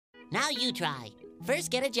Now you try.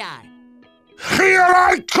 First, get a jar. Here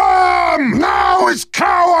I come! Now is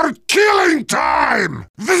coward killing time!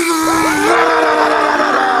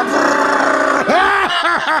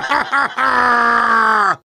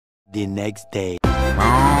 The next day.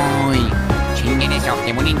 Oy, Chingene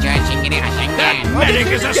sokte mo ninja, Chingene asengan. Medic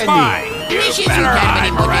is a spy! You better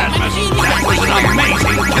hide harassment! That was an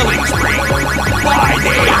amazing killing spree! By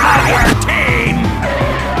the higher team!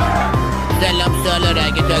 سلام سالار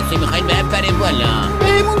اگه تاکسی میخواین بپریم بالا.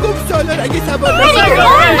 بهمون گفت سالار اگه سوار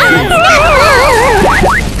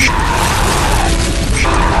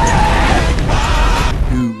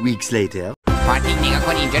 2 weeks later. پارکینگ نگاه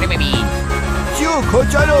کن اینجا رو ببین. چیو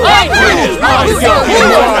کجا رو؟ پارکینگ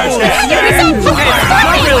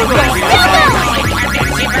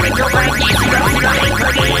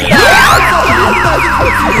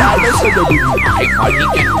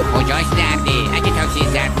کجاش زرده؟ اگه تاکسی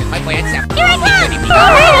زرد میخوای باید سفت کنیم.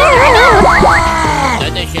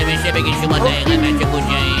 داداشه بشه بگی شما دقیقا بچه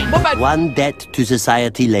کجایین؟ One debt to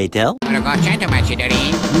society later. آرگاه چند تا بچه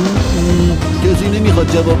داریم؟ کسی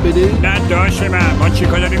نمیخواد جواب بده؟ نه داشت ما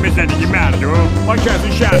چیکار داریم به زندگی مردم؟ ما که از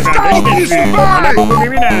این شهروندش نیستیم. حالا بگو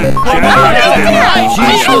ببینم.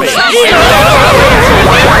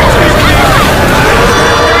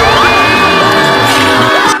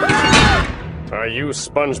 Are you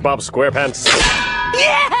SpongeBob SquarePants?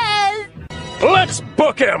 Yes! Let's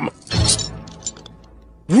book him!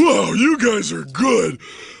 Wow, you guys are good.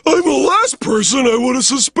 I'm the last person I would have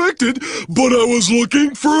suspected, but I was looking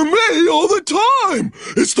for May all the time.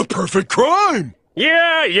 It's the perfect crime.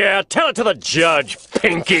 Yeah, tell it to the judge,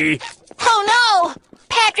 Pinky. Oh no!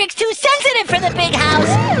 Patrick's too sensitive for the big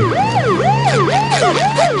house!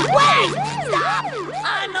 Wait! Stop!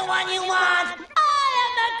 I'm the one you want! I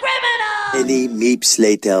am the criminal! Many meeps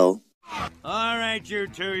later. All right, you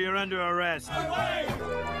two, you're under arrest.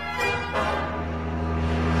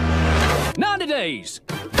 Nowadays!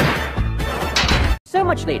 So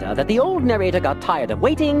much later that the old narrator got tired of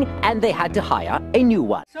waiting and they had to hire a new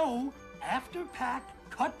one. So, after Pat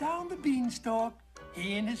cut down the beanstalk, he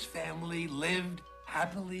and his family lived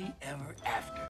happily ever after.